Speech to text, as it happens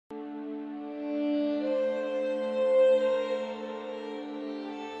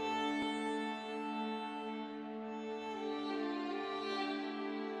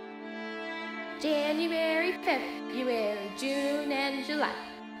January, February, June, and July.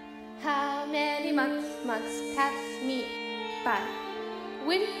 How many months pass me by?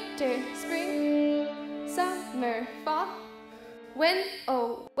 Winter, spring, summer, fall. When,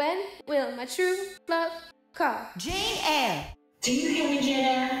 oh, when will my true love call? Jane Eyre. Do you hear me, Jane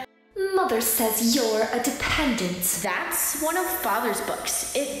Eyre? Mother says you're a dependent. That's one of Father's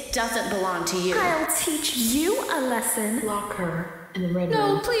books. It doesn't belong to you. I'll teach you a lesson. Lock her in the red room.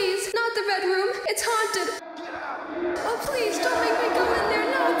 No, please, not the red room. It's haunted. Oh, please, don't make me go in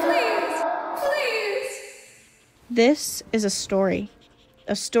there. No, please. Please. This is a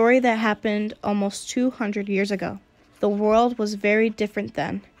story that happened almost 200 years ago. The world was very different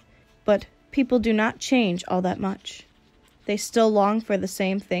then, but people do not change all that much. They still long for the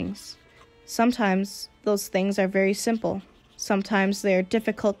same things. Sometimes those things are very simple. Sometimes they are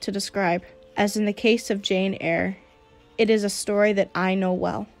difficult to describe. As in the case of Jane Eyre, it is a story that I know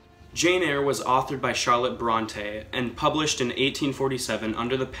well. Jane Eyre was authored by Charlotte Bronte and published in 1847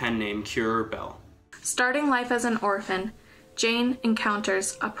 under the pen name Currer Bell. Starting life as an orphan, Jane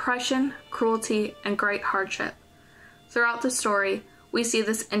encounters oppression, cruelty, and great hardship. Throughout the story, we see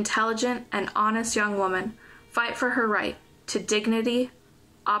this intelligent and honest young woman fight for her right to dignity,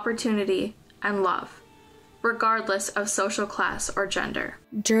 opportunity, and love, regardless of social class or gender.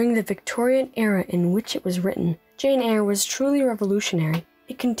 During the Victorian era in which it was written, Jane Eyre was truly revolutionary.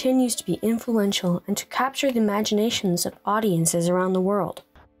 It continues to be influential and to capture the imaginations of audiences around the world.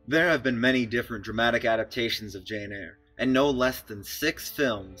 There have been many different dramatic adaptations of Jane Eyre, and no less than 6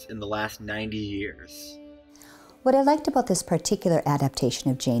 films in the last 90 years. What I liked about this particular adaptation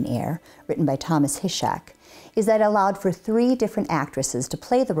of Jane Eyre, written by Thomas Hishak, is that it allowed for 3 different actresses to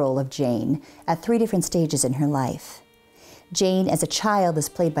play the role of Jane at 3 different stages in her life. Jane as a child is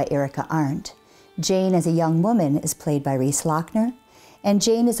played by Erica Arndt, Jane as a young woman is played by Reese Lochner, and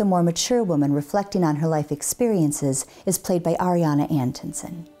Jane as a more mature woman reflecting on her life experiences is played by Ariana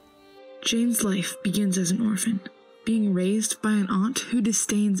Antonsen. Jane's life begins as an orphan, being raised by an aunt who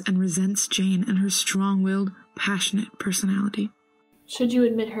disdains and resents Jane and her strong-willed, passionate personality. Should you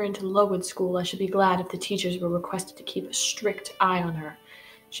admit her into Lowood School, I should be glad if the teachers were requested to keep a strict eye on her.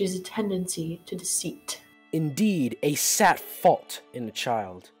 She has a tendency to deceit. Indeed, a sad fault in the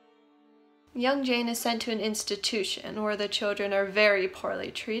child. Young Jane is sent to an institution where the children are very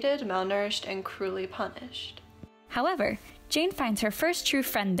poorly treated, malnourished, and cruelly punished. However, Jane finds her first true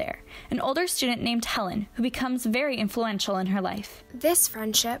friend there, an older student named Helen, who becomes very influential in her life. This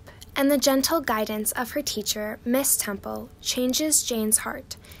friendship and the gentle guidance of her teacher, Miss Temple, changes Jane's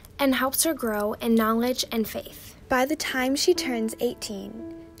heart and helps her grow in knowledge and faith. By the time she turns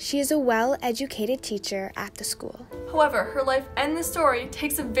 18, she is a well-educated teacher at the school. However, her life and the story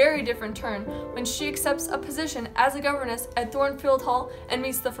takes a very different turn when she accepts a position as a governess at Thornfield Hall and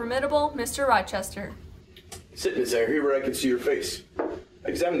meets the formidable Mr. Rochester. Sit, Miss Eyre, here where I can see your face. I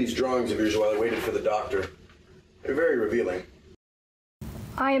examined these drawings of yours while I waited for the doctor. They're very revealing.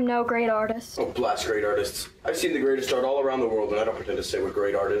 I am no great artist. Oh, blast great artists. I've seen the greatest art all around the world, and I don't pretend to say what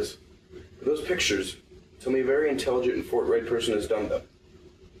great art is. But those pictures tell me a very intelligent and forthright person has done them.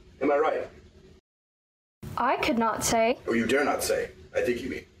 Am I right? I could not say. Oh, you dare not say. I think you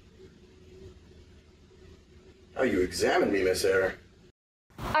mean. Oh, you examined me, Miss Eyre.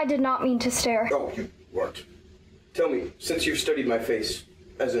 I did not mean to stare. Oh, you weren't. Tell me, since you've studied my face,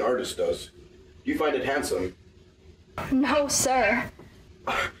 as an artist does, do you find it handsome? No, sir.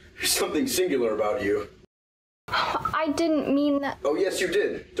 There's something singular about you. I didn't mean that. Oh, yes, you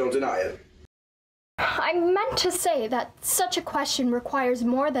did. Don't deny it. I meant to say that such a question requires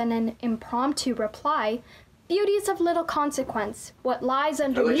more than an impromptu reply. Beauty is of little consequence. What lies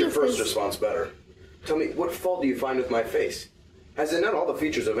underneath I like your first is... response better. Tell me, what fault do you find with my face? Has it not all the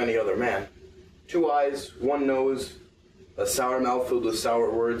features of any other man? 2 eyes, 1 nose, a sour mouth filled with sour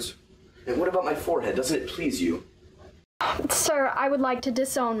words. And what about my forehead? Doesn't it please you? Sir, I would like to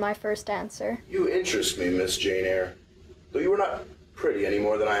disown my first answer. You interest me, Miss Jane Eyre. Though you are not pretty any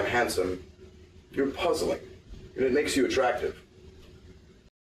more than I am handsome, you're puzzling, and it makes you attractive.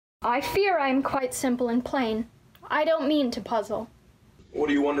 I fear I am quite simple and plain. I don't mean to puzzle. What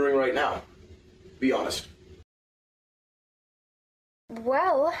are you wondering right now? Be honest.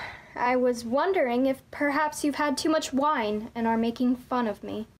 Well, I was wondering if perhaps you've had too much wine and are making fun of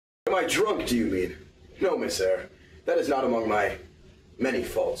me. Am I drunk, do you mean? No, Miss Eyre. That is not among my many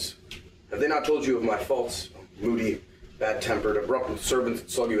faults. Have they not told you of my faults? Moody, bad-tempered, abrupt with servants, and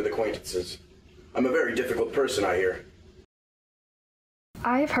sluggy with acquaintances. I'm a very difficult person, I hear.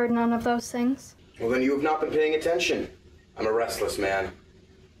 I've heard none of those things. Well, then you have not been paying attention. I'm a restless man.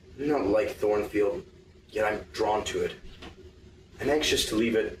 I do not like Thornfield, yet I'm drawn to it. I'm anxious to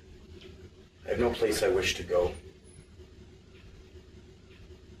leave it I have no place I wish to go.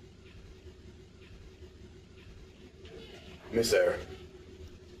 Miss Eyre,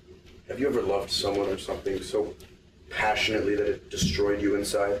 have you ever loved someone or something so passionately that it destroyed you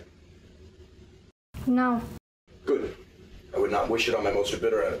inside? No. Good. I would not wish it on my most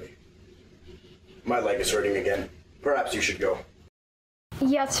bitter enemy. My leg is hurting again. Perhaps you should go.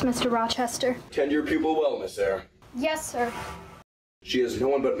 Yes, Mr. Rochester. Tend your pupil well, Miss Eyre. Yes, sir. She has no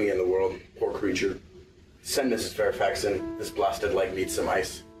one but me in the world, poor creature. Send Mrs. Fairfax in. This blasted leg needs some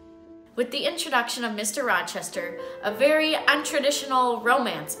ice. With the introduction of Mr. Rochester, a very untraditional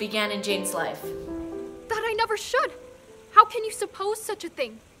romance began in Jane's life. That I never should. How can you suppose such a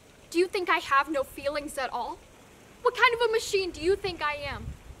thing? Do you think I have no feelings at all? What kind of a machine do you think I am?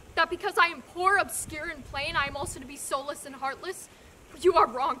 That because I am poor, obscure, and plain, I am also to be soulless and heartless? You are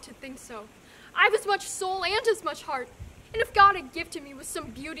wrong to think so. I have as much soul and as much heart. And if God had gifted me with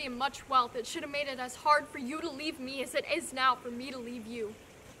some beauty and much wealth, it should have made it as hard for you to leave me as it is now for me to leave you.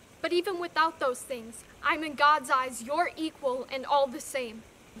 But even without those things, I'm in God's eyes your equal and all the same.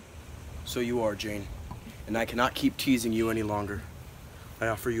 So you are, Jane, and I cannot keep teasing you any longer. I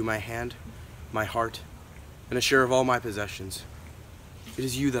offer you my hand, my heart, and a share of all my possessions. It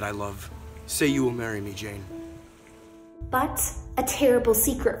is you that I love. Say you will marry me, Jane. But a terrible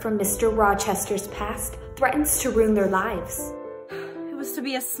secret from Mr. Rochester's past threatens to ruin their lives. It was to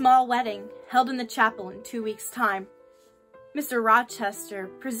be a small wedding held in the chapel in 2 weeks' time. Mr. Rochester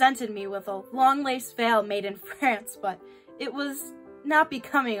presented me with a long lace veil made in France, but it was not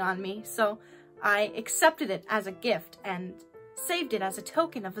becoming on me, so I accepted it as a gift and saved it as a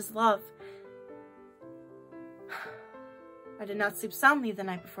token of his love. I did not sleep soundly the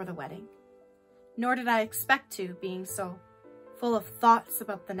night before the wedding, nor did I expect to, being so full of thoughts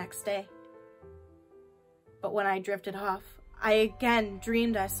about the next day. But when I drifted off, I again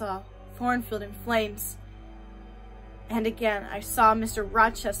dreamed I saw Thornfield in flames. And again, I saw Mr.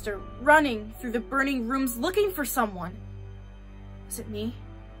 Rochester running through the burning rooms looking for someone. Was it me?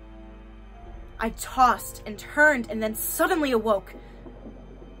 I tossed and turned and then suddenly awoke.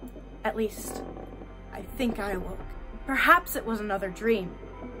 At least, I think I awoke. Perhaps it was another dream.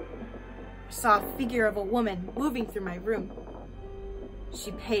 I saw a figure of a woman moving through my room.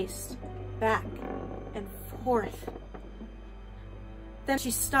 She paced back and forth. Then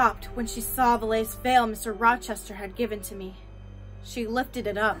she stopped when she saw the lace veil Mr. Rochester had given to me. She lifted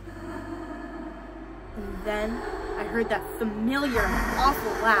it up. And then I heard that familiar,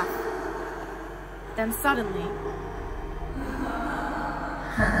 awful laugh. Then suddenly...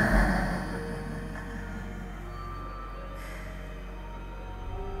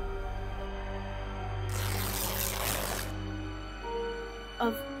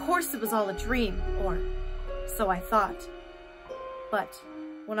 Of course it was all a dream, or so I thought. But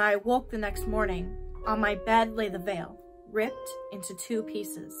when I awoke the next morning, on my bed lay the veil, ripped into 2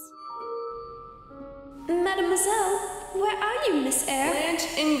 pieces. Mademoiselle, where are you, Miss Eyre?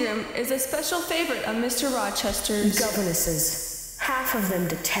 Blanche Ingram is a special favorite of Mr. Rochester's. Governesses. Half of them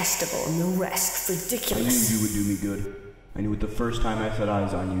detestable and the rest ridiculous. I knew you would do me good. I knew it the first time I set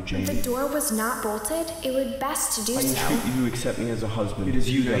eyes on you, Jane. If the door was not bolted, it would best to do I so. entreat you to accept me as a husband. It is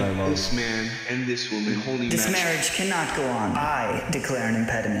you that I love. This man and this woman holy This marriage cannot go on. I declare an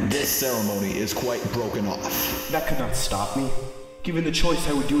impediment. This ceremony is quite broken off. That could not stop me. Given the choice,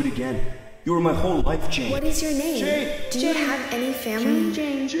 I would do it again. You were my whole life, Jane. What is your name? Jane. Do you have any family?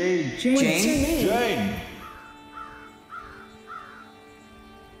 Jane. What is your name? Jane.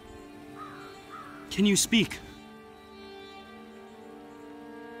 Can you speak?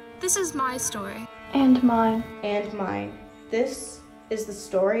 This is my story. And mine. And mine. This is the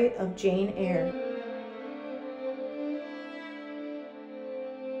story of Jane Eyre.